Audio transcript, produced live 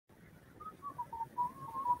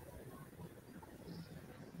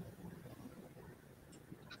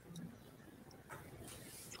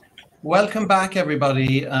Welcome back,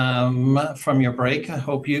 everybody, from your break. I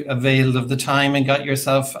hope you availed of the time and got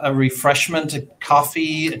yourself a refreshment, a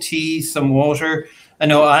coffee, a tea, some water. I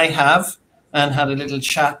know I have, and had a little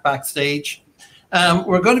chat backstage.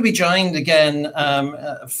 We're going to be joined again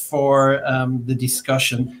for the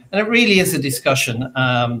discussion, and it really is a discussion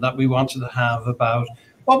that we wanted to have about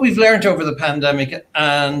what we've learned over the pandemic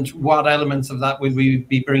and what elements of that will we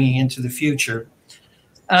be bringing into the future.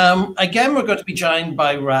 Again, we're going to be joined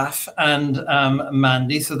by Raf and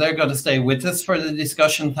Mandy, so they're going to stay with us for the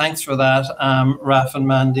discussion. Thanks for that, Raf and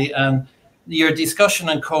Mandy. And your discussion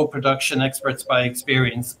and co-production, experts by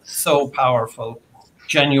experience, so powerful,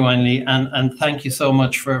 genuinely. And thank you so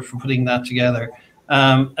much for putting that together.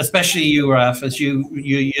 Especially you, Raf, as you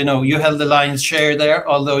held the lion's share there,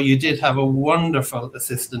 although you did have a wonderful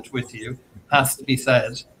assistant with you, has to be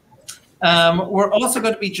said. We're also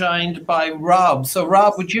going to be joined by Rob. So,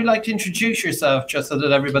 Rob, would you like to introduce yourself just so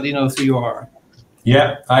that everybody knows who you are?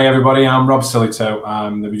 Yeah. Hi, everybody. I'm Rob Sillito.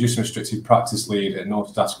 I'm the Reduced and Restricted Practice Lead at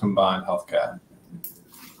North Stats Combined Healthcare.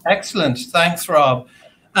 Excellent. Thanks, Rob.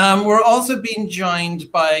 We're also being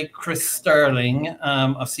joined by Chris Stirling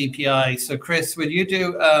of CPI. So, Chris, will you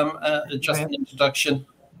do just an introduction?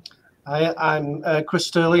 I'm Chris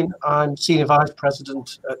Stirling. I'm Senior Vice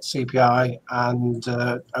President at CPI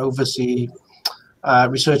and oversee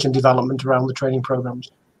research and development around the training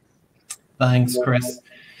programs. Thanks, Chris.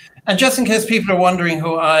 And just in case people are wondering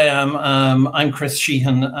who I am, I'm Chris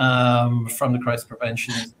Sheehan from the Crisis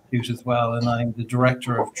Prevention Institute as well, and I'm the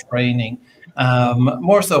Director of Training,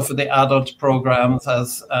 more so for the adult programs,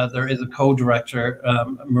 as there is a co-director,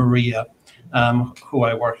 Maria, who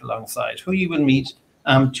I work alongside, who you will meet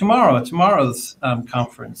tomorrow at tomorrow's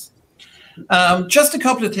conference. Just a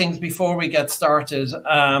couple of things before we get started.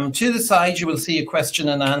 To the side, you will see a question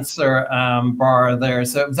and answer bar there.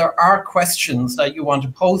 So if there are questions that you want to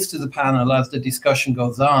pose to the panel as the discussion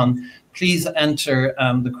goes on, please enter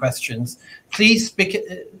the questions. Please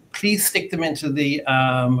stick them into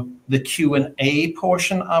the Q&A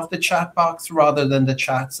portion of the chat box rather than the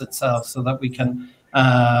chats itself, so that we can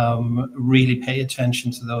really pay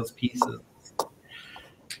attention to those pieces.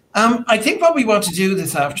 I think what we want to do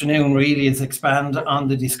this afternoon really is expand on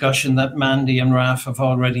the discussion that Mandy and Raf have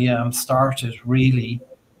already started, really,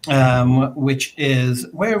 which is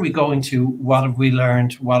where are we going to, what have we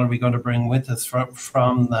learned, what are we going to bring with us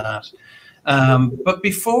from that. But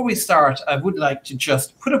before we start, I would like to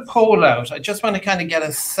just put a poll out. I just want to kind of get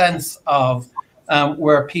a sense of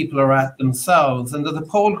where people are at themselves. And there's a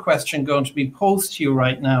poll question going to be posed to you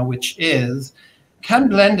right now, which is, can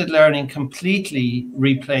blended learning completely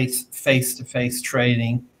replace face-to-face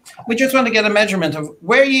training? We just want to get a measurement of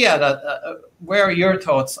where you at, where are your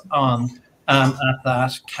thoughts on at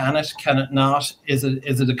that? Can it not? Is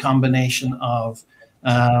it a combination of?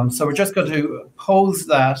 So we're just going to pose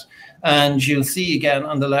that, and you'll see again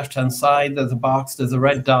on the left-hand side, there's a box, there's a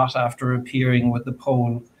red dot after appearing with the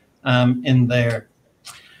poll in there.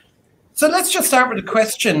 So let's just start with a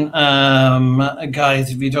question,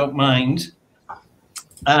 guys, if you don't mind.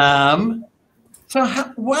 So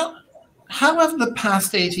how have the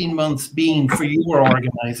past 18 months been for your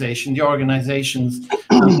organization, the organizations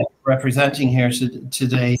representing here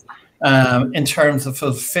today, in terms of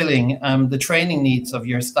fulfilling the training needs of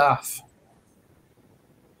your staff?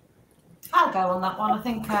 I'll go on that one. I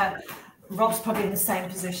think Rob's probably in the same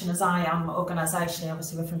position as I am organisationally.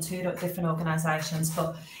 Obviously, we're from two different organisations,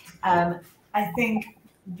 but I think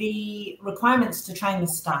the requirements to train the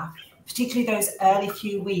staff, particularly those early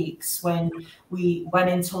few weeks when we went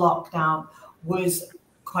into lockdown, was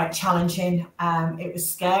quite challenging. It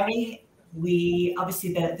was scary.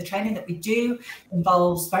 Obviously the training that we do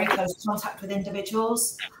involves very close contact with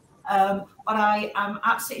individuals. But I am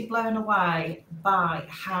absolutely blown away by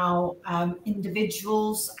how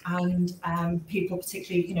individuals and people,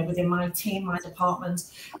 particularly within my team, my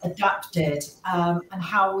department, adapted, and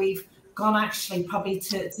how we've gone actually probably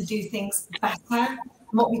to do things better than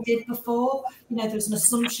what we did before. There was an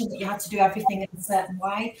assumption that you had to do everything in a certain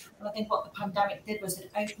way. And I think what the pandemic did was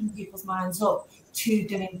it opened people's minds up to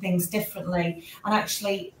doing things differently. And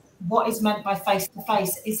actually, what is meant by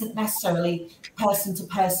face-to-face isn't necessarily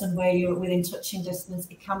person-to-person where you're within touching distance.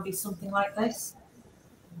 It can be something like this.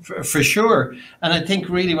 For sure. And I think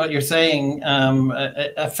really what you're saying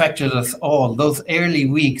affected us all. Those early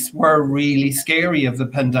weeks were really scary of the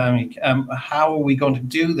pandemic. How are we going to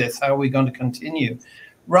do this? How are we going to continue?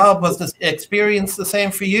 Rob, was the experience the same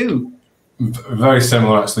for you? Very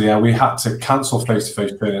similar, actually. Yeah, we had to cancel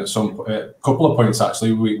face-to-face training at a couple of points,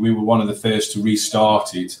 actually. We were one of the first to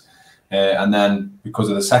restart it. And then because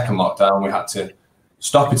of the second lockdown, we had to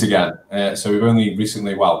stop it again. So we've only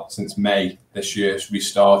recently, well, since May this year,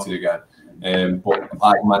 restarted again. But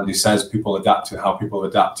like Mandy says, people adapted, how people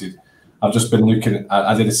have adapted. I've just been looking,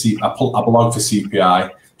 I did a blog for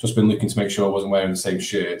CPI, just been looking to make sure I wasn't wearing the same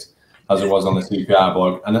shirt as I was on the CPI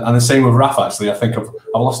blog. And the same with Raf, actually. I think I've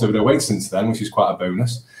lost a bit of weight since then, which is quite a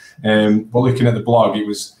bonus. But looking at the blog, it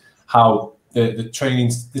was how the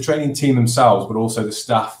training team themselves, but also the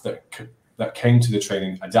staff that came to the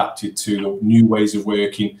training adapted to the new ways of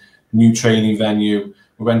working, new training venue.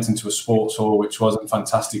 We went into a sports hall, which wasn't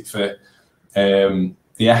fantastic for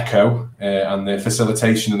the echo and the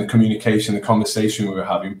facilitation and the communication, the conversation we were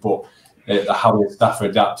having, but how the staff are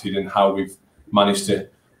adapted and how we've managed to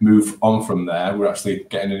move on from there. We're actually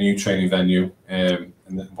getting a new training venue in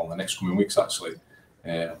the next coming weeks, actually,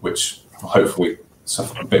 which hopefully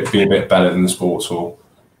be a bit better than the sports hall.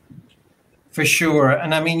 For sure.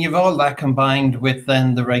 And I mean, you've all that combined with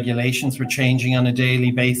then the regulations were changing on a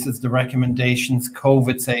daily basis, the recommendations,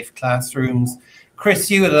 COVID-safe classrooms.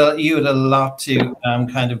 Chris, you had a lot to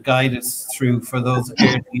kind of guide us through for those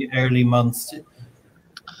early months.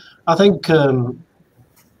 I think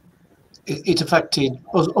it affected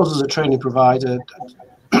us as a training provider,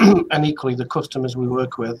 and equally the customers we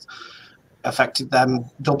work with, affected them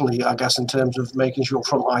doubly, I guess, in terms of making sure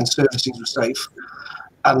frontline services were safe.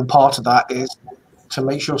 And part of that is to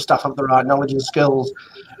make sure staff have the right knowledge and skills.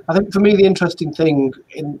 I think for me, the interesting thing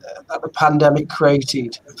that the pandemic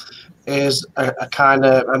created is a kind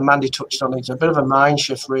of, and Mandy touched on it, a bit of a mind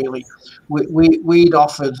shift, really. We'd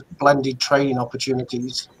offered blended training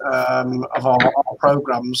opportunities of our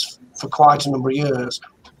programs for quite a number of years,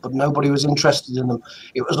 but nobody was interested in them.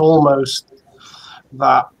 It was almost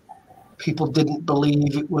that people didn't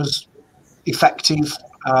believe it was effective.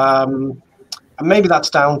 And maybe that's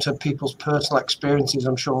down to people's personal experiences.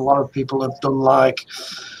 I'm sure a lot of people have done like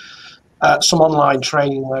some online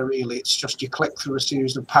training where really it's just you click through a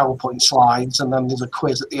series of PowerPoint slides and then there's a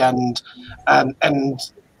quiz at the end. And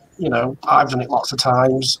you know, I've done it lots of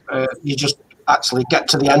times. You just actually get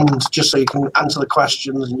to the end just so you can answer the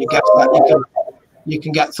questions and you get to that, you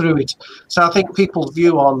can get through it. So I think people's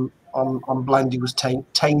view on Blendy was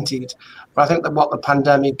tainted. But I think that what the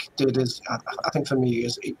pandemic did is, I think for me,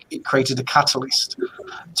 is it created a catalyst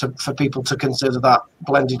for people to consider that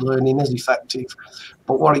blended learning is effective.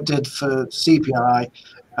 But what it did for CPI,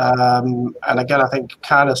 and again, I think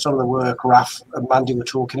kind of some of the work Raf and Mandy were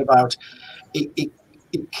talking about, it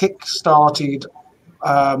kick-started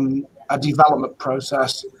a development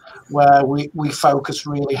process where we focus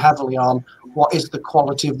really heavily on what is the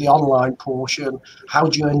quality of the online portion, how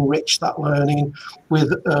do you enrich that learning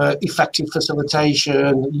with effective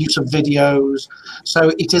facilitation, use of videos, so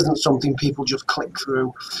it isn't something people just click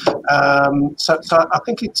through. So I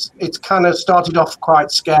think it's kind of started off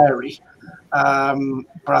quite scary,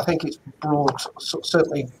 but I think it's brought,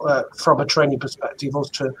 certainly from a training perspective, us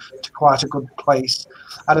to quite a good place.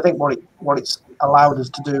 And I think what it's allowed us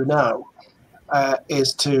to do now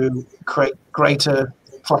is to create greater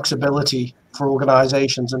flexibility for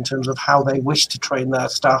organisations in terms of how they wish to train their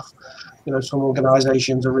staff. You know, some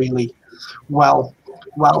organisations are really well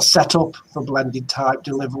set up for blended type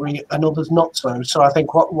delivery, and others not so. So I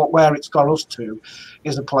think where it's got us to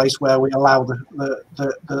is a place where we allow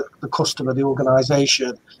the customer, the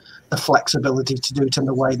organisation, the flexibility to do it in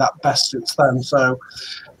the way that best suits them. So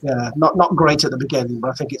yeah, not great at the beginning, but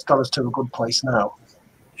I think it's got us to a good place now.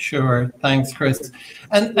 Sure, thanks, Chris.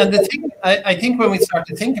 And the thing, I think when we start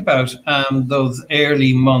to think about those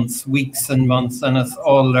early months, weeks and months, and us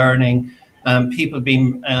all learning, people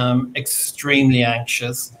being extremely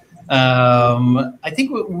anxious, I think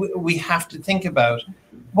we have to think about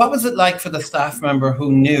what was it like for the staff member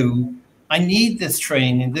who knew, I need this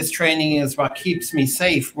training. This training is what keeps me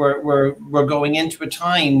safe. We're going into a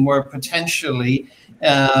time where potentially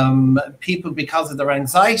people, because of their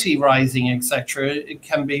anxiety rising, etc., it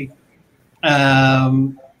can be,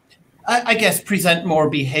 I guess, present more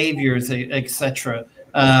behaviors, etc.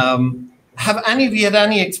 Have any of you had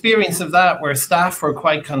any experience of that where staff were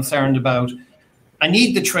quite concerned about, I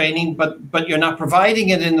need the training, but you're not providing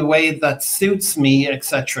it in the way that suits me,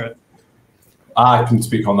 etc.? I can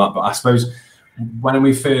speak on that, but I suppose when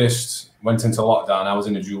we first went into lockdown, I was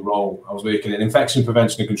in a dual role. I was working in infection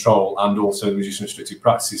prevention and control and also reducing restrictive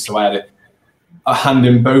practices. So I had a hand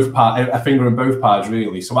in both parts, a finger in both pies,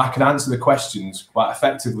 really. So I could answer the questions quite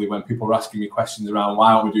effectively when people were asking me questions around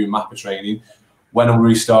why aren't we doing MAPA training? When are we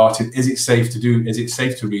restarted? Is it safe to do? Is it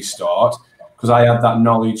safe to restart? Because I had that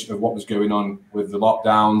knowledge of what was going on with the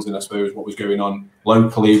lockdowns and I suppose what was going on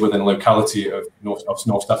locally within the locality of North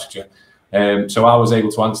Staffordshire. So I was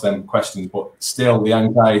able to answer them questions, but still the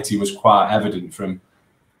anxiety was quite evident from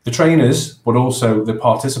the trainers, but also the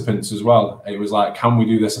participants as well. It was like, can we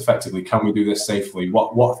do this effectively? Can we do this safely?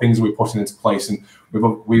 What things are we putting into place? And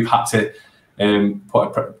we've had to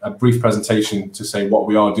put a brief presentation to say what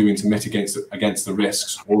we are doing to mitigate against the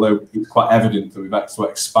risks. Although it's quite evident that we've had to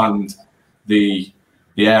expand the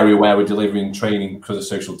area where we're delivering training because of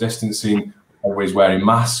social distancing, always wearing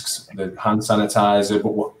masks, the hand sanitizer,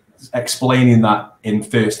 but explaining that in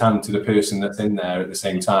first hand to the person that's in there at the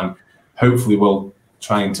same time, hopefully will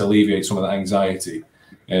trying to alleviate some of that anxiety.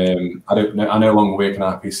 I no longer work in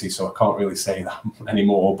RPC, so I can't really say that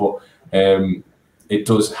anymore, but it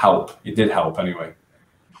does help. It did help anyway.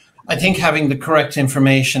 I think having the correct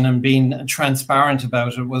information and being transparent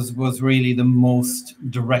about it was really the most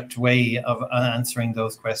direct way of answering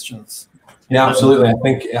those questions. Yeah, absolutely.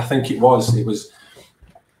 I think it was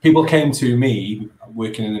people came to me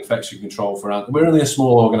working in infection control we're only a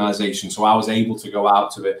small organisation, so I was able to go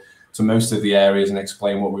out to most of the areas and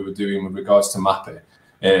explain what we were doing with regards to MAPIT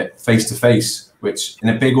face to face, which in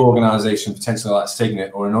a big organisation potentially like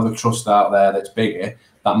Cygnet or another trust out there that's bigger,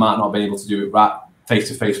 that might not be able to do it right face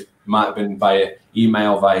to face, might have been via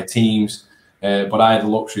email, via Teams, but I had the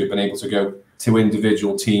luxury of being able to go to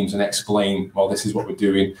individual teams and explain, well, this is what we're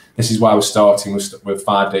doing, this is why we're starting with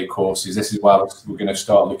 5-day courses, this is why we're going to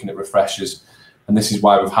start looking at refreshers, and this is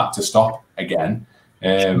why we've had to stop again.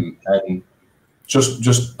 And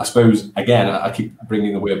just I suppose, again, I keep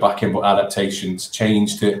bringing the word back in, but adaptations,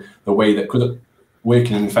 change to the way that, because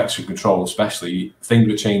working in infection control especially, things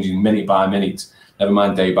were changing minute by minute, never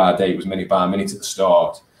mind day by day, it was minute by minute at the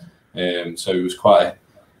start. So it was quite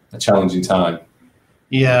a challenging time.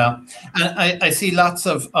 Yeah, and I see lots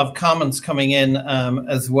of comments coming in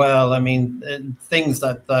as well. I mean, things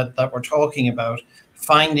that we're talking about,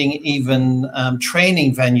 finding even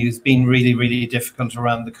training venues being really, really difficult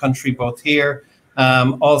around the country, both here,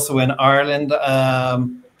 also in Ireland.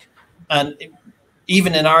 And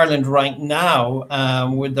even in Ireland right now,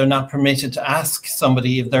 they're not permitted to ask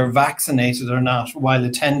somebody if they're vaccinated or not while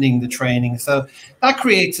attending the training. So that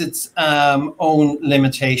creates its own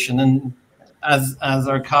limitation. And as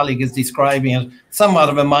our colleague is describing it, somewhat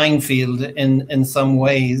of a minefield in some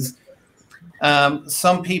ways.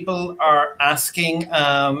 Some people are asking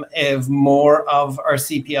if more of our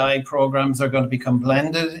CPI programs are going to become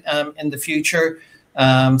blended in the future,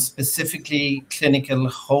 specifically clinical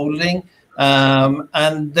holding.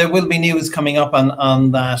 And there will be news coming up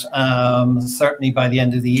on that. Certainly by the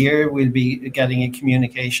end of the year, we'll be getting a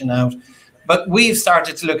communication out. But we've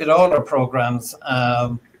started to look at all our programs.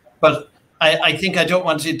 But I think I don't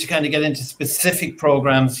want to kind of get into specific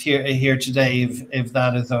programs here today, if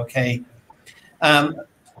that is okay.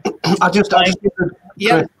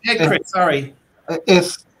 Yeah, Chris, sorry.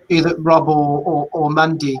 If either Rob or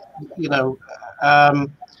Mandy, you know,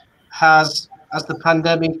 has the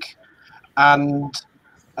pandemic and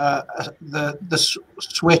the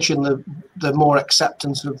switch and the more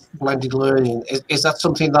acceptance of blended learning, is that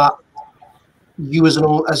something that you as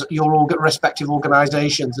your respective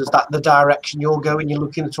organisations, is that the direction you're going? You're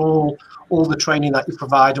looking at all the training that you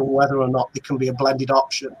provide and whether or not there can be a blended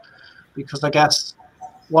option? Because I guess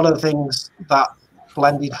one of the things that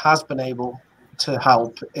blended has been able to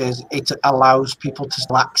help is it allows people to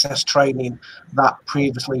still access training that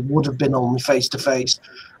previously would have been only face-to-face.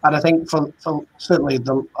 And I think for certainly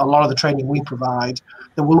a lot of the training we provide,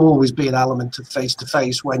 there will always be an element of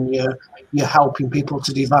face-to-face when you're helping people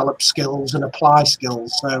to develop skills and apply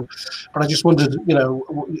skills. So, but I just wondered, you know,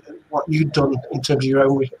 what you've done in terms of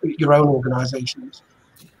your own organisations.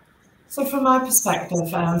 So from my perspective,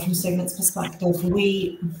 from Cygnet's perspective,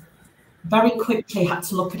 we very quickly had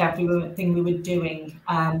to look at everything we were doing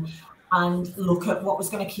and look at what was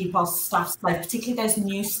going to keep our staff safe, particularly those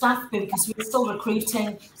new staff, because we were still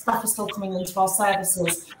recruiting, staff were still coming into our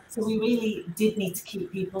services. So we really did need to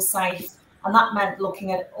keep people safe. And that meant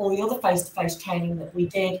looking at all the other face-to-face training that we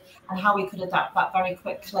did and how we could adapt that very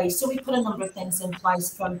quickly. So we put a number of things in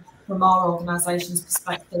place from our organisation's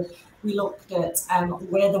perspective. We looked at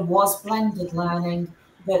where there was blended learning,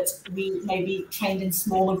 that we maybe trained in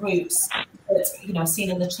smaller groups. But, you know, seen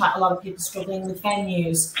in the chat a lot of people struggling with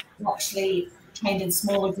venues. We actually trained in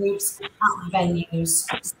smaller groups at venues.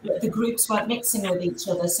 So the groups weren't mixing with each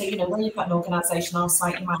other. So, you know, when you've got an organisation on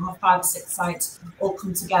site, you might have 5 or 6 sites all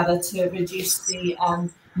come together to reduce the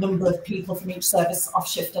number of people from each service off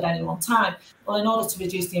shift at any one time. Well, in order to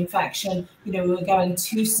reduce the infection, you know, we were going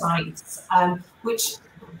 2 sites, which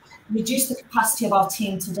reduced the capacity of our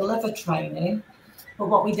team to deliver training. But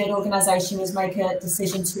what we did, organisation, was make a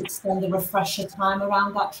decision to extend the refresher time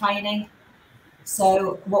around that training.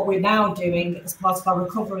 So what we're now doing as part of our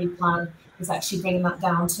recovery plan is actually bringing that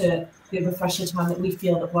down to the refresher time that we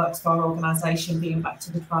feel that works for our organisation, being back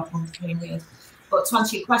to the 12-month period. But to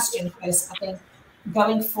answer your question, Chris, I think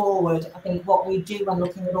going forward, I think what we do when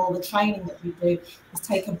looking at all the training that we do is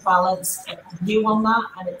take a balanced view on that,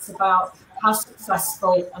 and it's about how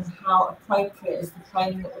successful and how appropriate is the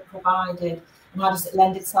training that we're provided, and how does it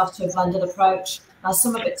lend itself to a blended approach. Now,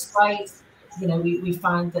 some of it's great, you know, we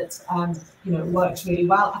find that, you know, it works really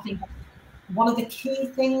well. I think one of the key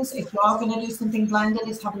things, if you are going to do something blended,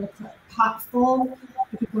 is having a platform,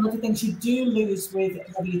 because one of the things you do lose with,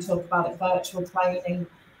 whether you talk about it, virtual training,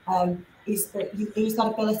 is that you lose that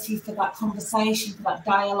ability for that conversation, for that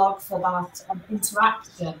dialogue, for that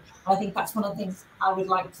interaction. I think that's one of the things I would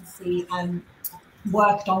like to see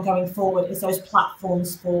worked on going forward, is those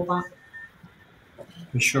platforms for that.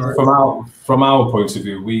 For sure. From our point of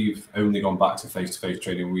view, we've only gone back to face-to-face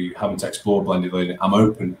training. We haven't explored blended learning. I'm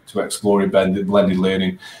open to exploring blended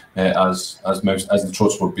learning as the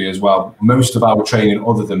trust would be as well. Most of our training,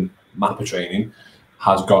 other than MAPA training,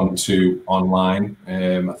 has gone to online.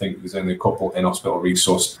 I think there's only a couple in hospital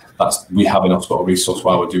resource. We have in hospital resource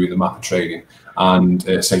while we're doing the MAPA training, and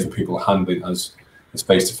safer people handling as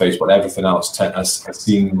face-to-face. But everything else has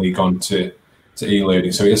seemingly gone to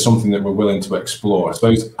e-learning. So it is something that we're willing to explore. I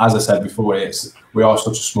suppose, as I said before, we are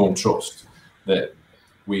such a small trust that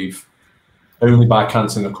we've only by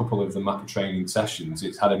cancelling a couple of the MAPA training sessions,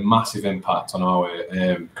 it's had a massive impact on our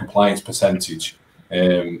compliance percentage,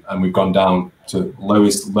 and we've gone down to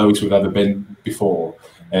lowest we've ever been before,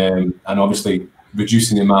 and obviously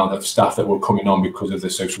reducing the amount of staff that were coming on because of the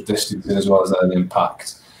social distancing as well as an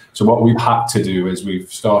impact. So what we've had to do is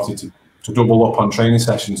we've started to double up on training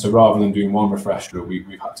sessions. So rather than doing one refresher, we've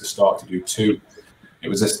had to start to do two. It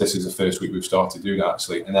was this is the first week we've started doing that,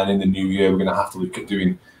 actually. And then in the new year, we're going to have to look at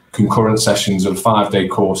doing concurrent sessions of a 5-day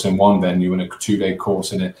course in one venue and a 2-day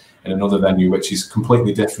course in another venue, which is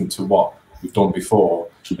completely different to what we've done before.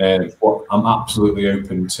 But I'm absolutely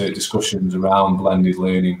open to discussions around blended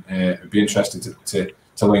learning. It'd be interesting to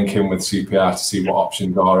link in with CPI to see what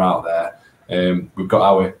options are out there. We've got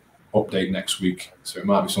our update next week, so it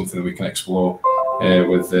might be something that we can explore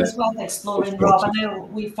with the... It's worth exploring, Rob. I know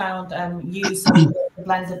we found using the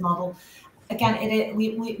blended model. Again,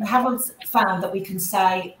 we haven't found that we can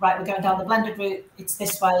say, right, we're going down the blended route, it's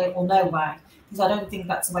this way or no way, because I don't think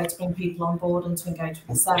that's a way to bring people on board and to engage with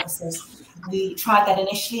the services. We tried that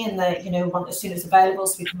initially in the, you know, want as soon as available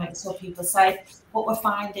so we can make sure people are safe. What we're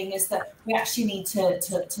finding is that we actually need to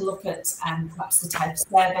look at perhaps the type of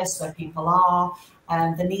service where people are,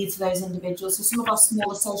 the needs of those individuals. So some of our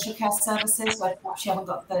smaller social care services where perhaps you haven't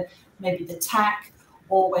got maybe the tech,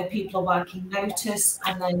 or where people are working notice,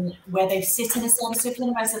 and then where they sit in a service. So if you're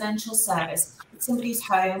in a residential service, it's somebody's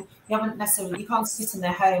home, you can't sit in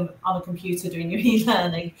their home on a computer doing your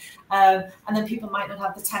e-learning, and then people might not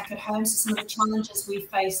have the tech at home. So some of the challenges we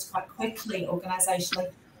faced quite quickly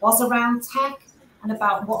organisationally was around tech and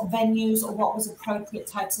about what venues or what was appropriate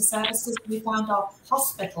types of services. We found our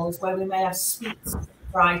hospitals, where we may have suites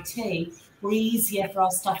for IT, were easier for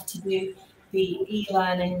our staff to do the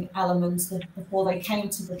e-learning elements before they came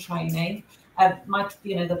to the training.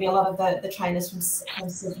 There'll be a lot of the trainers from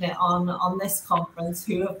Cygnet on this conference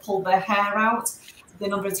who have pulled their hair out. The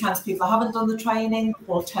number of times people haven't done the training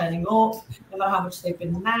or turning up, no matter how much they've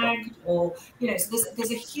been nagged, or, you know, so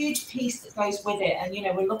there's a huge piece that goes with it. And, you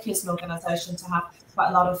know, we're lucky as an organisation to have quite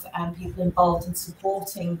a lot of people involved in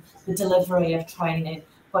supporting the delivery of training.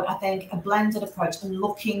 But I think a blended approach and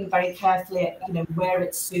looking very carefully at, you know, where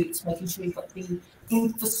it suits, making sure you've got the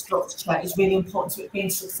infrastructure is really important to it being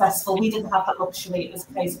successful. We didn't have that luxury. It was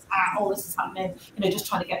a case of, all this is happening, you know, just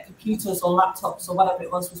trying to get computers or laptops or whatever it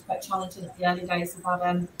was quite challenging at the early days of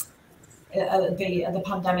the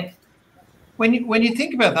pandemic. When you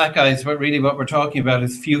think about that, guys, what we're talking about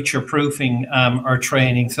is future-proofing our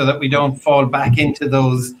training so that we don't fall back into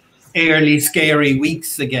those early scary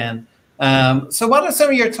weeks again. So what are some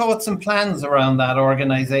of your thoughts and plans around that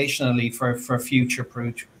organizationally for future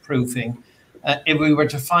proofing? If we were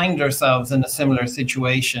to find ourselves in a similar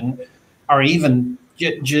situation, or even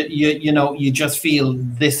you just feel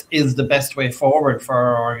this is the best way forward for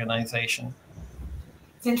our organization?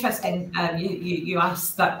 It's interesting you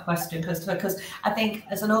asked that question, because I think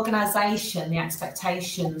as an organisation, the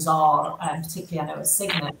expectations are, particularly I know at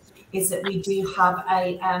Cygnet, is that we do have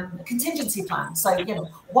a contingency plan. So, you know,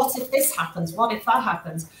 what if this happens? What if that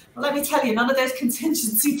happens? Well, let me tell you, none of those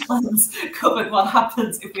contingency plans covered what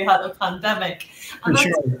happens if we had a pandemic. And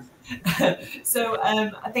sure. So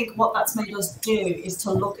I think what that's made us do is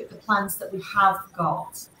to look at the plans that we have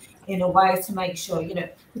got in a way to make sure,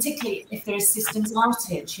 particularly if there is systems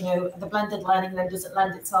outage, the blended learning then doesn't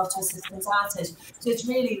lend itself to a systems outage. So it's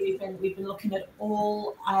really, we've been looking at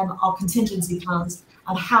all our contingency plans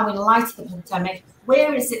and how, in light of the pandemic,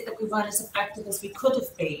 where is it that we weren't as effective as we could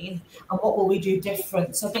have been, and what will we do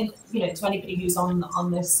different? So I think, to anybody who's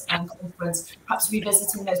on this conference, perhaps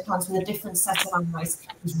revisiting those plans with a different set of eyes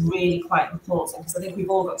is really quite important, because I think we've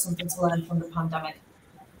all got something to learn from the pandemic.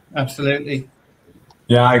 Absolutely.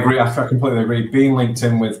 Yeah, I agree. I completely agree. Being linked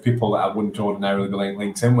in with people that I wouldn't ordinarily be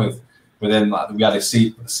linked in with, within, like, we had a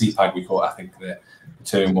CPI, we call it, I think the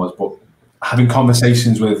term was, but having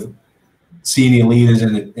conversations with senior leaders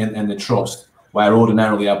in the trust, where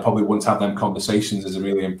ordinarily I probably wouldn't have them conversations, is a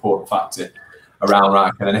really important factor around,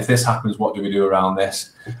 right, and then if this happens, what do we do around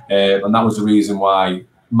this? And that was the reason why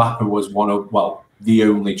MAPA was the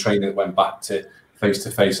only training that went back to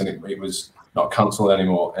face-to-face, and it was not cancelled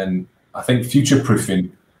anymore. And I think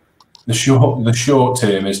future-proofing, the short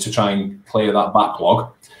term is to try and clear that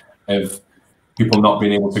backlog of people not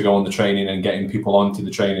being able to go on the training and getting people onto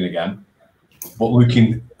the training again. But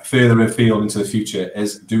looking further afield into the future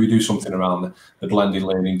is, do we do something around the blended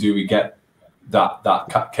learning? Do we get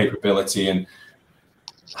that capability and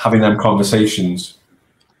having them conversations?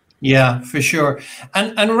 Yeah, for sure.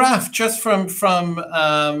 And Raf, just from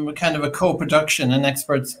kind of a co-production and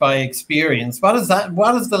experts by experience, what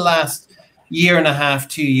has the last year and a half,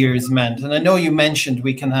 2 years meant? And I know you mentioned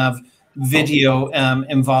we can have video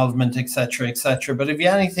involvement, etc., but if you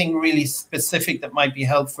have anything really specific that might be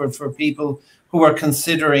helpful for people who are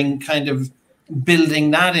considering kind of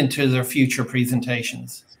building that into their future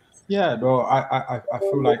presentations. Yeah, well, I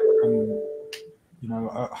feel like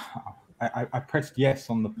I pressed yes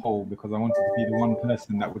on the poll because I wanted to be the one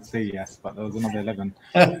person that would say yes, but there was another 11.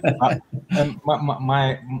 My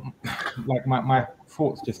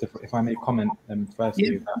thoughts, just if I may comment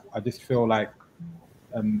firstly, yeah. I just feel like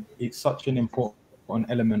it's such an important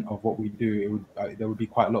element of what we do. There would be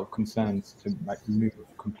quite a lot of concerns to move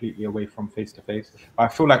completely away from face-to-face. I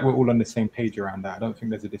feel like we're all on the same page around that. I don't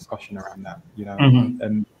think there's a discussion around that.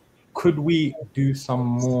 Could we do some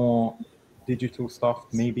more digital stuff?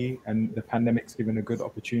 Maybe, and the pandemic's given a good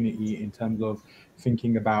opportunity in terms of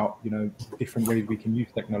thinking about different ways we can use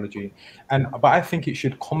technology, but I think it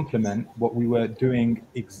should complement what we were doing,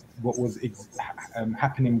 what was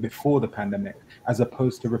happening before the pandemic, as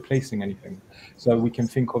opposed to replacing anything. So we can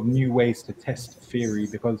think of new ways to test theory,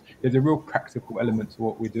 because there's a real practical element to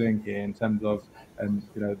what we're doing here in terms of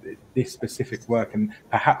this specific work. And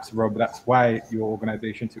perhaps, Rob, that's why your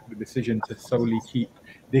organization took the decision to solely keep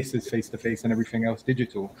this as face-to-face and everything else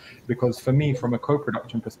digital. Because for me, from a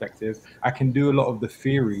co-production perspective, I can do a lot of the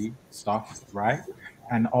theory stuff, right,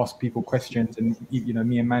 and ask people questions. And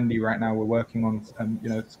me and Mandy right now, we're working on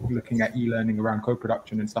looking at e-learning around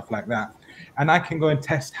co-production and stuff like that, and I can go and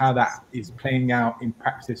test how that is playing out in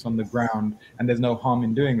practice on the ground, and there's no harm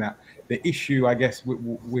in doing that. The issue, I guess,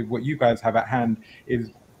 with what you guys have at hand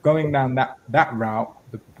is going down that route.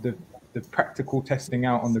 The practical testing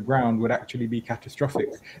out on the ground would actually be catastrophic.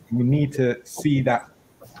 We need to see that,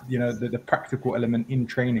 the practical element in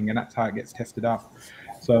training, and that's how it gets tested out.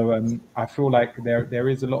 So I feel like there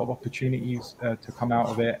is a lot of opportunities to come out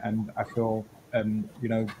of it, and I feel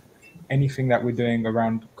anything that we're doing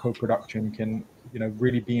around co-production can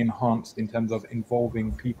really be enhanced in terms of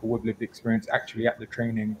involving people with lived experience actually at the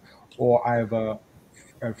training, or either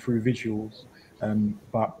through visuals,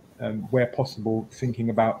 but where possible, thinking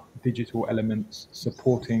about digital elements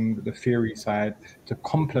supporting the theory side to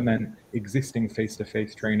complement existing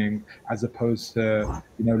face-to-face training, as opposed to,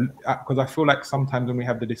 because I feel like sometimes when we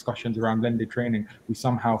have the discussions around blended training, we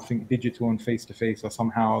somehow think digital and face-to-face are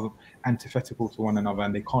somehow antithetical to one another,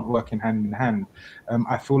 and they can't work in hand.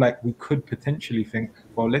 I feel like we could potentially think,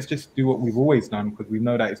 well, let's just do what we've always done, because we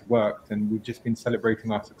know that it's worked, and we've just been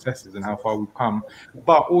celebrating our successes and how far we've come,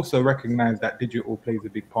 but also recognize that digital plays a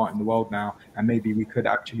big part in the world now, and maybe we could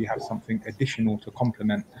actually have something additional to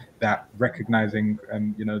complement that, recognizing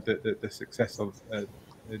the success of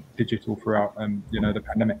digital throughout the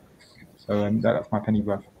pandemic. So that's my penny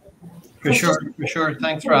worth. For sure.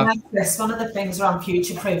 Thanks, Rob. One of the things around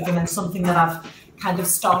future proofing, and something that I've kind of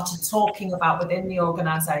started talking about within the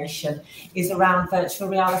organisation, is around virtual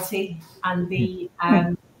reality and the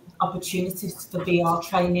opportunities for VR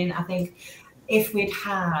training. I think if we'd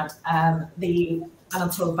had and I'm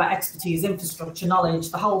talking about expertise, infrastructure,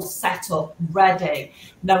 knowledge, the whole setup ready,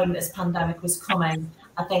 knowing this pandemic was coming,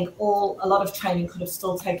 I think a lot of training could have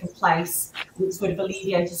still taken place, which would have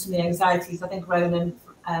alleviated some of the anxieties. I think Ronan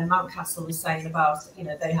Mountcastle was saying about,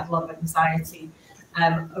 they had a lot of anxiety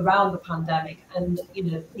around the pandemic. And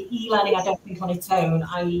the e-learning, I don't think on its own,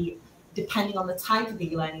 i.e. depending on the type of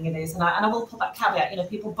e-learning it is, and I will put that caveat,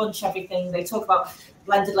 people bunch everything, they talk about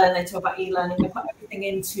blended learning, they talk about e-learning, they put everything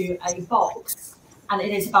into a box, and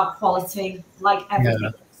it is about quality, like everything. Yeah.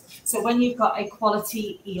 So when you've got a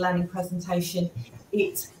quality e-learning presentation,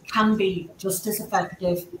 it can be just as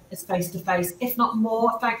effective as face-to-face, if not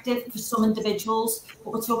more effective for some individuals.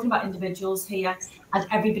 But we're talking about individuals here, and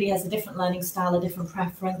everybody has a different learning style, a different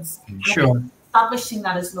preference. Sure. Establishing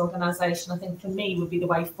that as an organisation, I think for me would be the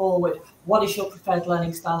way forward. What is your preferred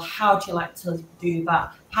learning style? How do you like to do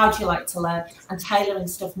that? How do you like to learn? And tailoring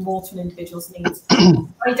stuff more to an individual's needs.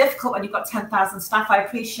 Very difficult when you've got 10,000 staff. I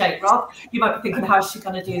appreciate, Rob, you might be thinking, how's she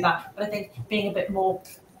going to do that? But I think being a bit more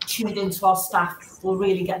tuned into our staff will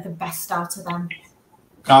really get the best out of them.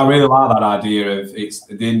 I really like that idea of it's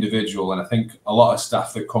the individual, and I think a lot of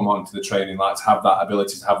staff that come onto the training like to have that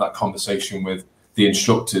ability to have that conversation with the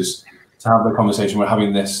instructors, to have the conversation. We're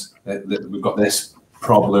having this, we've got this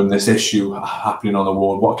problem, this issue happening on the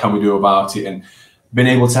ward. What can we do about it? And being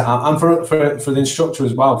able to, and for the instructor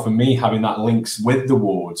as well, for me, having that links with the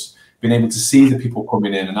wards, being able to see the people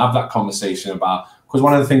coming in and have that conversation about, because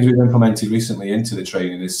one of the things we've implemented recently into the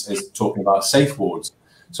training is talking about safe wards.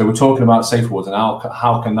 So we're talking about safe wards and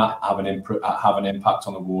how can that have an impact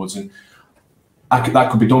on the wards, and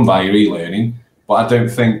that could be done via e-learning. But I don't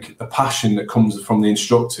think the passion that comes from the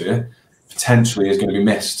instructor potentially is going to be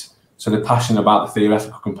missed. So the passion about the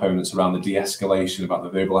theoretical components around the de-escalation, about the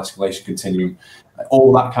verbal escalation continuum,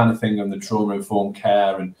 all that kind of thing, and the trauma-informed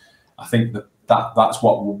care, and I think that's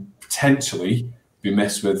what will potentially be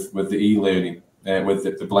missed with the e-learning, with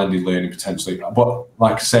the blended learning potentially. But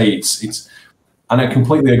like I say, it's and I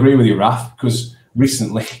completely agree with you, Raf, because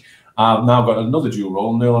recently I've now got another dual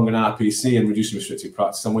role, no longer an RPC and reducing restricted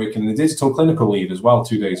practice. I'm working in the digital clinical lead as well,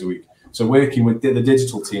 2 days a week. So working with the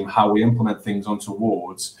digital team, how we implement things onto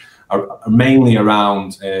wards are mainly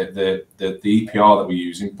around the EPR that we're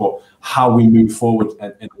using, but how we move forward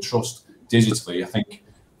in the trust digitally. I think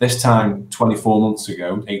this time 24 months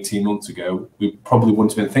ago, 18 months ago, we probably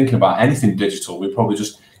wouldn't have been thinking about anything digital. We're probably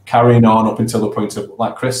just carrying on up until the point of,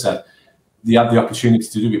 like Chris said, they had the opportunity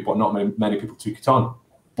to do it, but not many people took it on.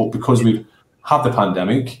 But because we've had the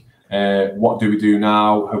pandemic, what do we do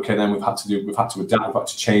now? Okay, then we've had to adapt, we've had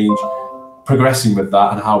to change, progressing with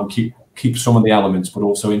that, and how we keep some of the elements, but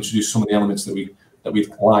also introduce some of the elements that we'd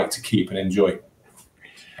like to keep and enjoy.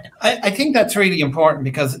 I think that's really important,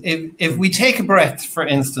 because if we take a breath, for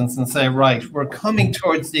instance, and say, right, we're coming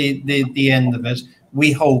towards the end of it,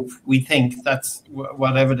 we hope, we think that's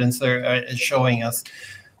what evidence is showing us.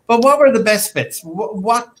 But what were the best bits?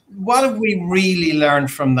 What have we really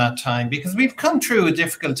learned from that time? Because we've come through a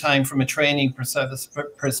difficult time from a training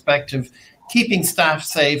perspective, keeping staff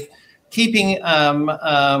safe, keeping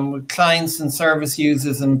clients and service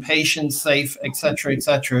users and patients safe, et cetera, et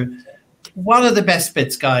cetera. What are the best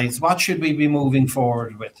bits, guys? What should we be moving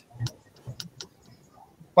forward with?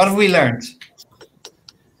 What have we learned?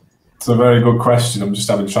 It's a very good question. I'm just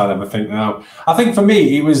trying to have a think now. I think for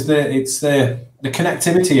me, it's the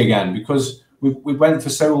connectivity again, because we went for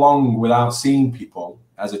so long without seeing people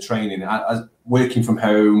as a training, as working from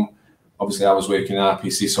home. Obviously, I was working in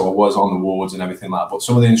RPC, so I was on the wards and everything like that. But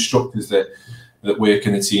some of the instructors that work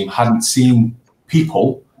in the team hadn't seen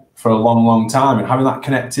people for a long, long time, and having that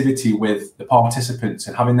connectivity with the participants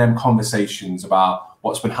and having them conversations about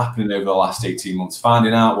what's been happening over the last 18 months,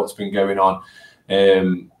 finding out what's been going on,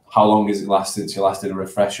 how long has it lasted since you last did a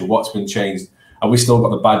refresher, what's been changed. Have we still got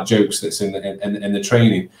the bad jokes that's in the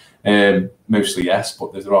training? Mostly yes,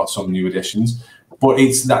 but there are some new additions. But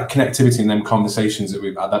it's that connectivity and them conversations that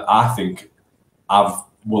we've had that I think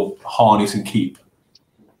will harness and keep.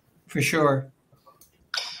 For sure.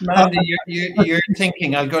 Mandy, you're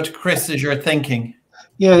thinking. I'll go to Chris as you're thinking.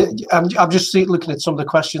 Yeah, I'm just looking at some of the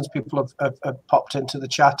questions people have popped into the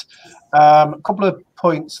chat. A couple of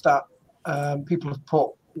points that people have put.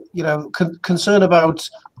 Concern about,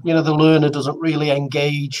 the learner doesn't really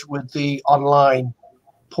engage with the online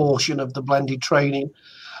portion of the blended training.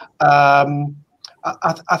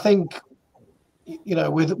 I think,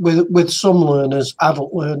 with some learners,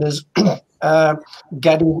 adult learners,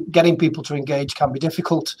 getting people to engage can be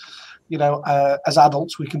difficult. As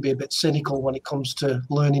adults, we can be a bit cynical when it comes to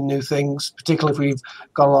learning new things, particularly if we've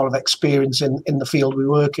got a lot of experience in the field we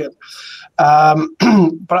work in.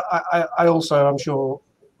 But I also, I'm sure,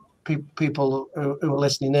 people who are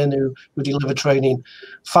listening in who deliver training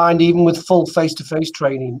find even with full face-to-face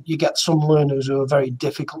training, you get some learners who are very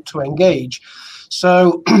difficult to engage.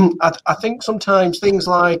 So I think sometimes things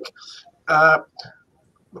like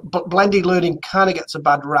but blended learning kind of gets a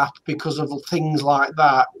bad rap because of things like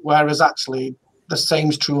that, whereas actually the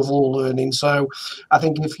same's true of all learning. So I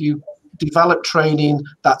think if you develop training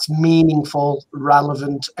that's meaningful,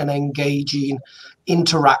 relevant and engaging,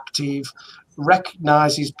 interactive,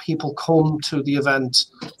 recognizes people come to the event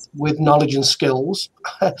with knowledge and skills,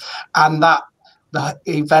 and that the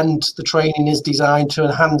event, the training is designed to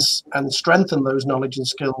enhance and strengthen those knowledge and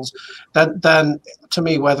skills, then to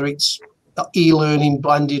me, whether it's e-learning,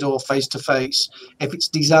 blended or face-to-face, if it's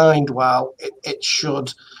designed well, it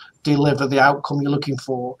should deliver the outcome you're looking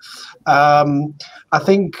for. I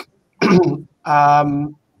think there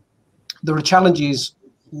are challenges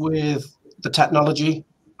with the technology.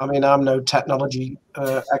 I mean, I'm no technology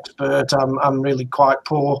expert. I'm really quite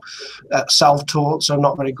poor, self-taught, so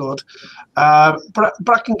not very good. But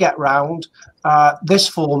I can get round. This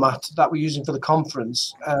format that we're using for the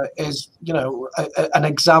conference is, you know, an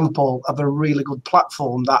example of a really good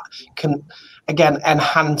platform that can, again,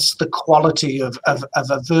 enhance the quality of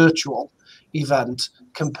a virtual event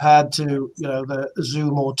compared to, you know, the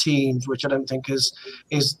Zoom or Teams, which I don't think is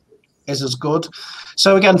as good.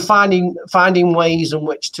 So again, finding ways in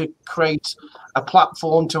which to create a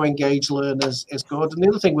platform to engage learners is good. And the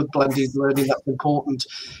other thing with blended learning that's important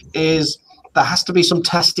is there has to be some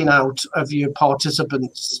testing out of your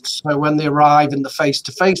participants. So when they arrive in the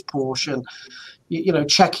face-to-face portion, you know,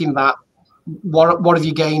 checking that, what have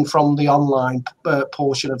you gained from the online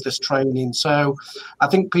portion of this training? So I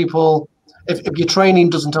think people, if your training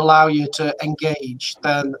doesn't allow you to engage,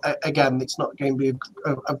 then again, it's not going to be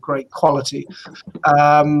of great quality.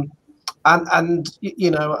 And you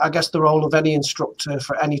know, I guess the role of any instructor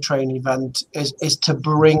for any training event is to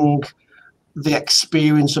bring the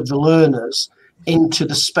experience of the learners into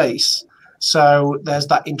the space. So there's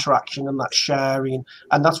that interaction and that sharing,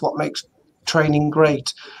 and that's what makes training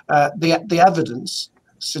great. The evidence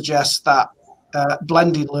suggests that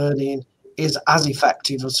blended learning is as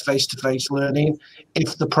effective as face-to-face learning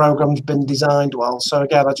if the program's been designed well. So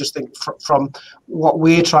again, I just think from what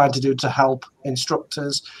we're trying to do to help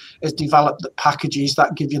instructors is develop the packages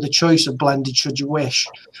that give you the choice of blended should you wish,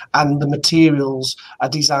 and the materials are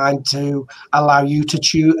designed to allow you to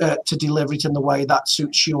choose to deliver it in the way that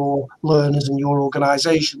suits your learners and your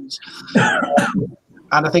organizations.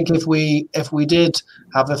 And I think if we did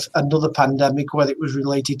have another pandemic, whether it was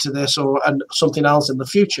related to this or something else in the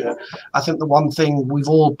future, I think the one thing we've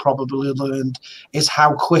all probably learned is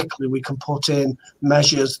how quickly we can put in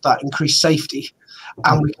measures that increase safety,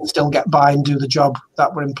 and we can still get by and do the job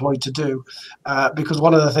that we're employed to do. Because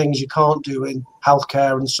one of the things you can't do in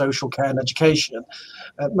healthcare and social care and education,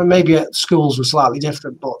 maybe at schools were slightly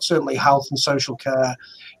different, but certainly health and social care,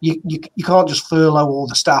 you can't just furlough all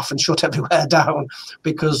the staff and shut everywhere down,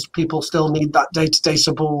 because people still need that day-to-day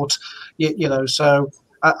support, you know. So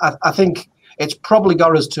I think it's probably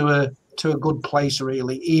got us to a good place,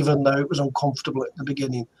 really, even though it was uncomfortable at the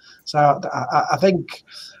beginning. So I think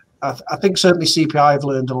certainly CPI have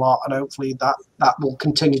learned a lot, and hopefully that will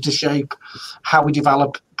continue to shape how we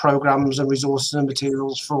develop programs and resources and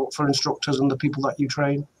materials for instructors and the people that you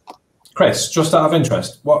train. Chris, just out of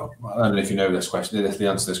interest, I don't know if you know this question, if the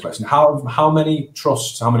answer to this question, how many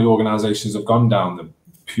trusts, how many organisations have gone down the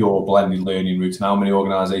pure blended learning route, and how many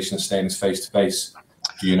organisations are staying as face-to-face?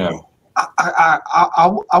 Do you know?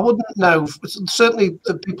 I wouldn't know. Certainly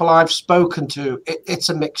the people I've spoken to, it's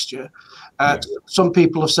a mixture. Some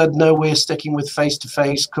people have said, no, we're sticking with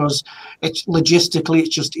face-to-face because it's logistically, it's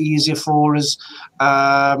just easier for us.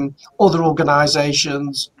 Other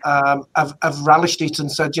organisations have relished it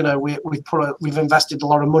and said, you know, we've invested a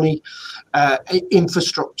lot of money,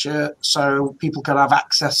 infrastructure, so people can have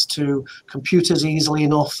access to computers easily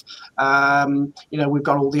enough. You know, we've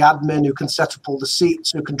got all the admin who can set up all the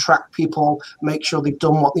seats, who can track people, make sure they've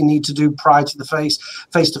done what they need to do prior to the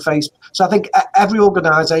face-to-face. So I think every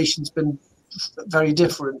organisation's been very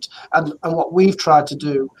different, and what we've tried to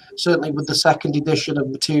do, certainly with the second edition of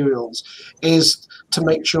materials, is to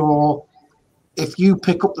make sure if you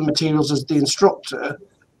pick up the materials as the instructor,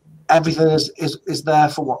 everything is there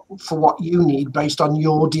for what you need based on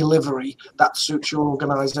your delivery that suits your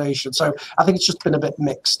organisation. So I think it's just been a bit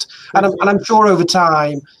mixed, and I'm sure over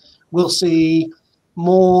time we'll see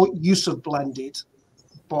more use of blended.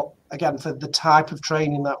 But again, for the type of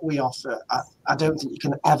training that we offer, I don't think you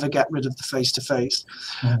can ever get rid of the face-to-face.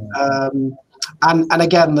 And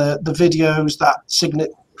again, the videos that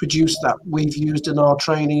Cygnet produced that we've used in our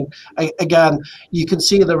training, again, you can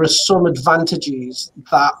see there are some advantages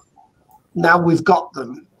that now we've got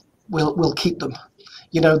them, we'll keep them.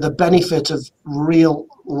 You know, the benefit of real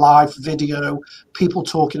live video, people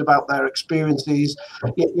talking about their experiences,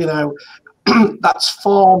 you know, that's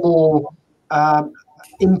far more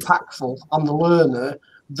impactful on the learner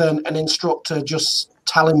than an instructor just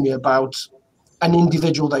telling me about an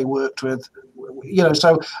individual they worked with.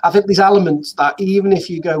 So I think these elements that even if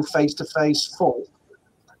you go face-to-face full,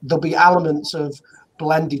 there'll be elements of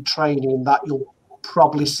blended training that you'll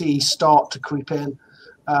probably see start to creep in.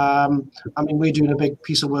 I mean, we're doing a big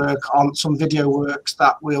piece of work on some video works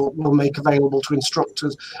that we'll make available to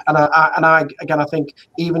instructors. And I think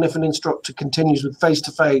even if an instructor continues with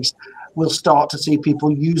face-to-face, we'll start to see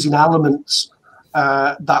people using elements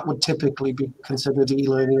that would typically be considered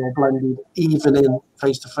e-learning or blended, even in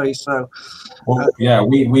face-to-face. So, yeah,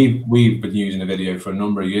 we've been using a video for a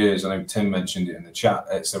number of years. I know Tim mentioned it in the chat.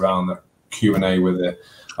 It's around the Q&A with a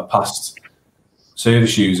past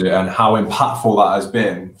service user and how impactful that has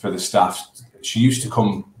been for the staff. She used to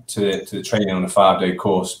come to the training on a 5-day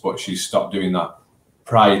course, but she stopped doing that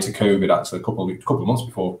prior to COVID, actually, a couple of months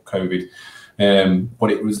before COVID.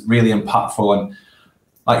 But it was really impactful. And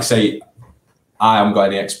like I say, I haven't got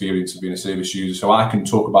any experience of being a service user, so I can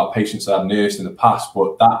talk about patients that I've nursed in the past,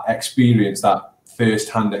 but that experience, that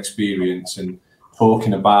first-hand experience and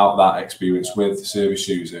talking about that experience with the service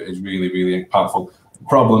user is really, really powerful. The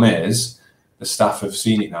problem is the staff have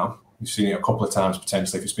seen it now. We've seen it a couple of times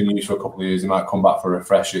potentially. If it's been used for a couple of years, they might come back for a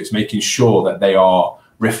refresher. It's making sure that they are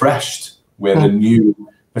refreshed with a new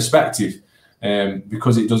perspective,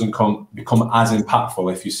 because it doesn't become as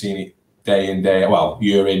impactful if you've seen it day in, day, well,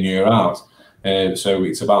 year in, year out. So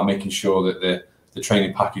it's about making sure that the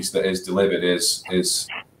training package that is delivered is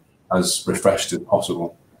as refreshed as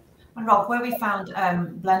possible. And Rob, where we found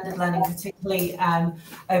blended learning, particularly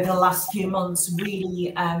over the last few months,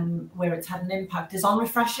 really where it's had an impact is on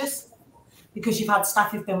refreshers, because you've had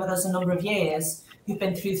staff who've been with us a number of years, who've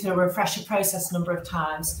been through the refresher process a number of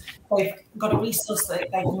times. They've got a resource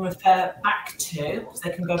that they can refer back to, so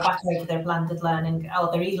they can go back over their blended learning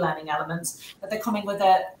or their e-learning elements, but they're coming with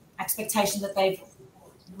an expectation that they've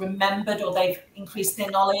remembered or they've increased their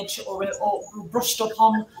knowledge or brushed up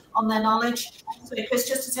on their knowledge. So it's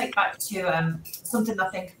just to take back to something I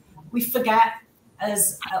think we forget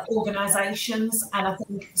as organisations, and I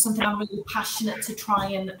think something I'm really passionate to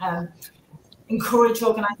try and encourage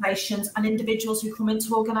organisations and individuals who come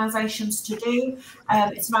into organisations to do.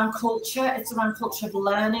 It's around culture. It's around culture of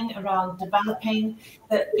learning, around developing.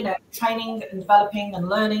 That, you know, training and developing and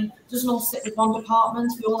learning doesn't all sit with one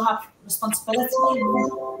department. We all have responsibility.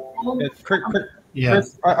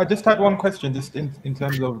 Chris, I just had one question, just in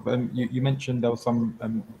terms of you mentioned there was some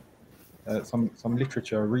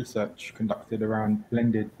literature research conducted around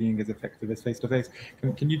blended being as effective as face-to-face.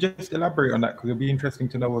 Can you just elaborate on that? Because it'll be interesting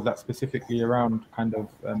to know, was that specifically around kind of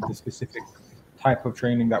the specific type of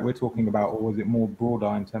training that we're talking about, or was it more broader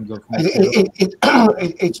in terms of?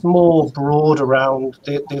 It's more broad around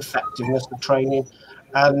the effectiveness of training,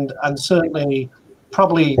 and certainly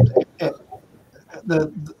probably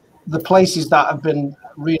the places that have been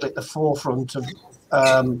really at the forefront of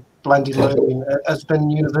blended learning has been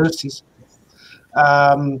universities.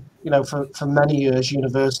 For many years,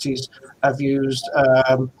 universities have used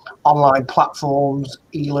online platforms,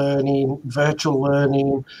 e-learning, virtual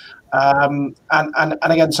learning, and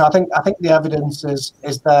again. So I think the evidence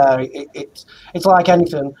is there. It's like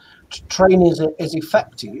anything. Training is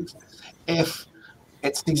effective if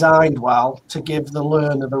it's designed well to give the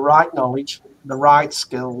learner the right knowledge, the right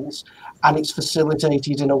skills, and it's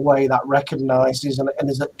facilitated in a way that recognises and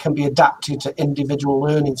can be adapted to individual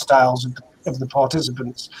learning styles of the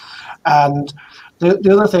participants. And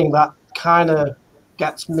the other thing that kind of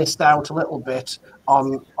gets missed out a little bit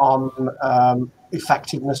on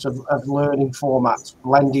effectiveness of learning formats,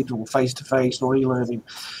 blended or face-to-face or e-learning,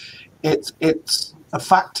 it's a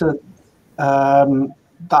factor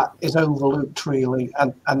that is overlooked really,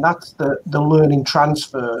 and that's the learning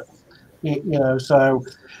transfer. So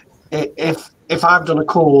if I've done a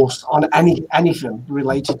course on anything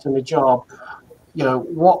related to my job,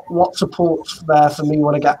 what support's there for me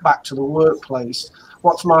when I get back to the workplace?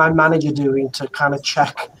 What's my manager doing to kind of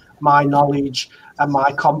check my knowledge and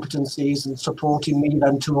my competencies and supporting me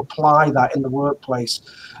then to apply that in the workplace?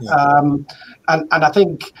 Yeah. And I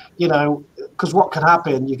think, because what could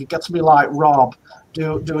happen, you could get somebody like Rob,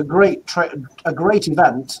 do a great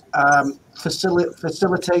event,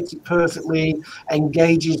 facilitates it perfectly,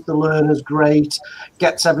 engages the learners great,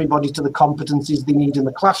 gets everybody to the competencies they need in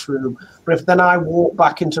the classroom. But if then I walk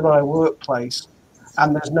back into my workplace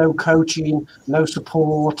and there's no coaching, no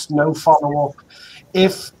support, no follow-up,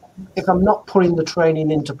 if I'm not putting the training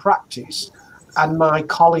into practice and my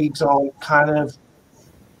colleagues aren't kind of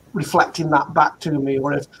reflecting that back to me,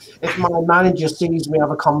 or if my manager sees me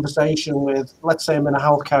have a conversation with, let's say I'm in a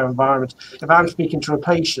healthcare environment, if I'm speaking to a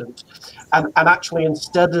patient and actually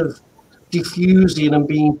instead of diffusing and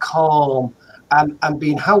being calm and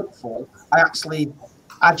being helpful, I actually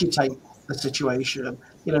agitate the situation.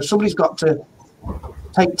 You know, somebody's got to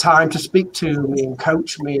take time to speak to me and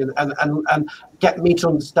coach me and get me to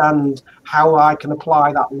understand how I can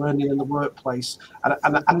apply that learning in the workplace.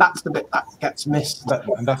 And that's the bit that gets missed.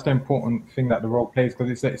 And that's the important thing that the role plays,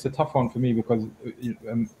 because it's a tough one for me, because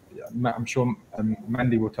I'm sure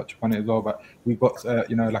Mandy will touch upon it as well, but we've got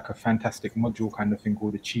you know, like a fantastic module kind of thing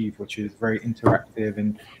called Achieve, which is very interactive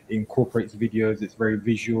and it incorporates videos. It's very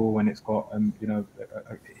visual, and it's got you know,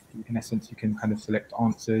 in essence, you can kind of select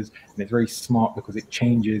answers, and it's very smart because it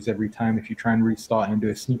changes every time if you try and restart and do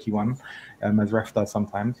a sneaky one, as Ref does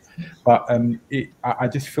sometimes. But I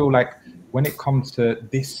just feel like when it comes to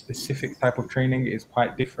this specific type of training, it's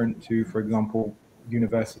quite different to, for example,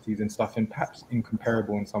 universities and stuff, and perhaps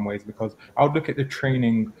incomparable in some ways, because I would look at the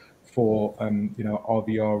training for you know,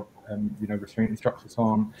 RVR, you know, restraint instructors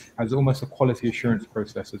on, as almost a quality assurance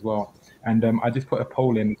process as well. And I just put a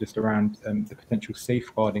poll in just around the potential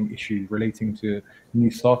safeguarding issues relating to new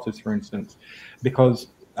starters, for instance, because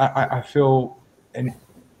I feel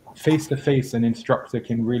face-to-face an instructor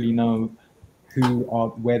can really know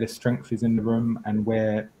where the strength is in the room and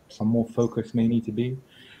where some more focus may need to be.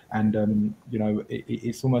 And you know,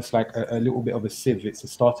 it's almost like a little bit of a sieve. It's a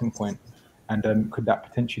starting point, and could that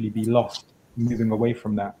potentially be lost moving away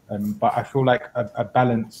from that? But I feel like a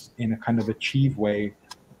balance in a kind of Achieve way,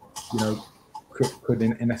 you know, could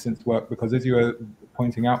in essence work, because as you were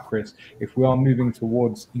pointing out, Chris, if we are moving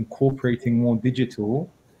towards incorporating more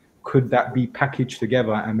digital, could that be packaged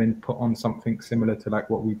together and then put on something similar to like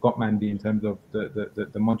what we've got, Mandy, in terms of the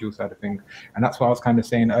module side of things? And that's what I was kind of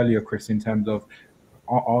saying earlier, Chris, in terms of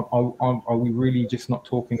are we really just not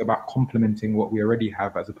talking about complementing what we already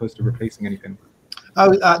have as opposed to replacing anything?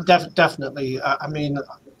 Oh, definitely. I mean,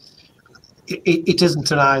 it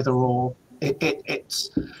isn't an either or. It's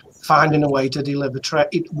finding a way to deliver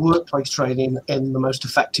workplace training in the most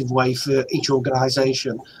effective way for each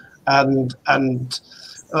organisation, and I'm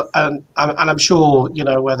sure, you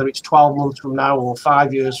know, whether it's 12 months from now or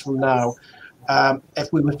 5 years from now,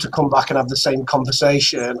 if we were to come back and have the same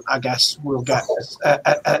conversation, I guess we'll get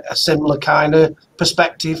a similar kind of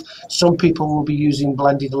perspective. Some people will be using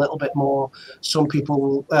blended a little bit more, some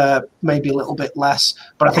people maybe a little bit less,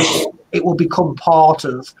 but I think it will become part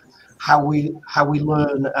of how we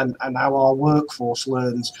learn and how our workforce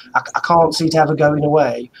learns. I can't see it ever going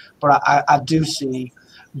away, but I do see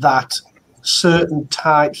that certain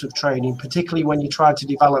types of training, particularly when you try to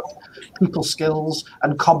develop people skills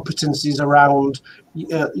and competencies around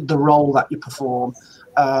the role that you perform,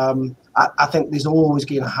 I think there's always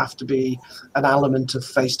going to have to be an element of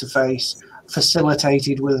face-to-face,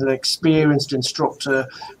 facilitated with an experienced instructor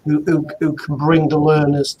who can bring the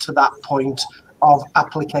learners to that point of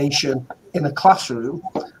application in a classroom.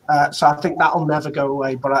 So I think that'll never go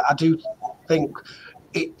away, but I do think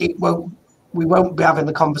we won't be having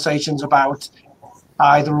the conversations about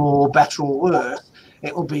either or, better or worse.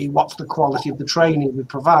 It will be what's the quality of the training we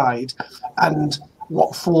provide, and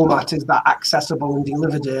what format is that accessible and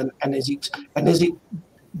delivered in, and is it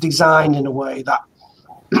designed in a way that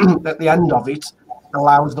at the end of it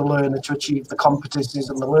allows the learner to achieve the competencies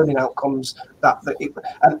and the learning outcomes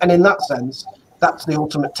and in that sense, that's the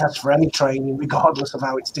ultimate test for any training, regardless of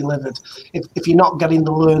how it's delivered. If you're not getting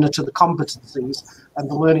the learner to the competencies and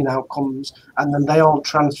the learning outcomes, and then they aren't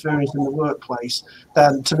transferring in the workplace,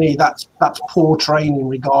 then to me that's poor training,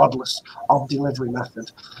 regardless of delivery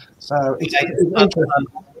method. So it's interesting.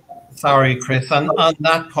 Sorry, Chris, on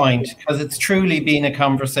that point, because it's truly been a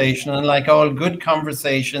conversation, and like all good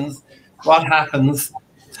conversations, what happens?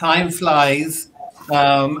 Time flies.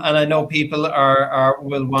 And I know people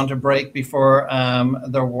will want a break before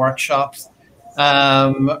their workshops.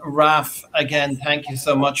 Raf, again, thank you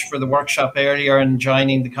so much for the workshop earlier and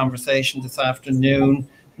joining the conversation this afternoon.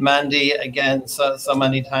 Mandy, again, so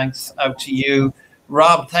many thanks out to you.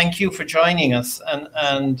 Rob, thank you for joining us.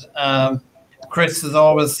 And Chris has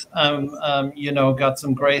always, you know, got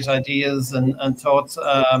some great ideas and thoughts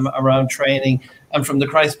around training. And from the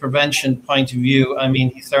crisis prevention point of view, I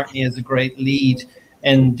mean, he certainly is a great lead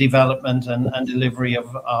in development and delivery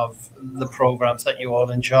of the programs that you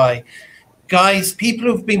all enjoy. Guys, people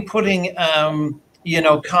who've been putting, you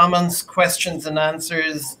know, comments, questions and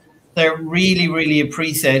answers, they're really, really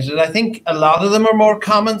appreciated. I think a lot of them are more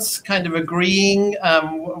comments, kind of agreeing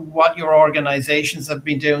what your organizations have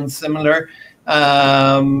been doing similar.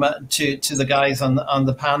 to the guys on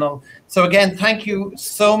the panel. So again, thank you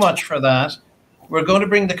so much for that. We're going to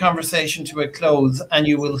bring the conversation to a close, and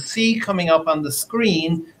you will see coming up on the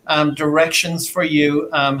screen directions for you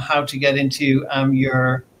how to get into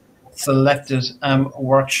your selected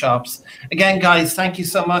workshops. Again, guys, thank you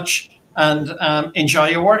so much, and enjoy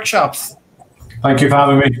your workshops. Thank you for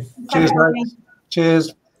having me. Cheers, mate.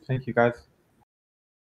 Cheers. Thank you, guys.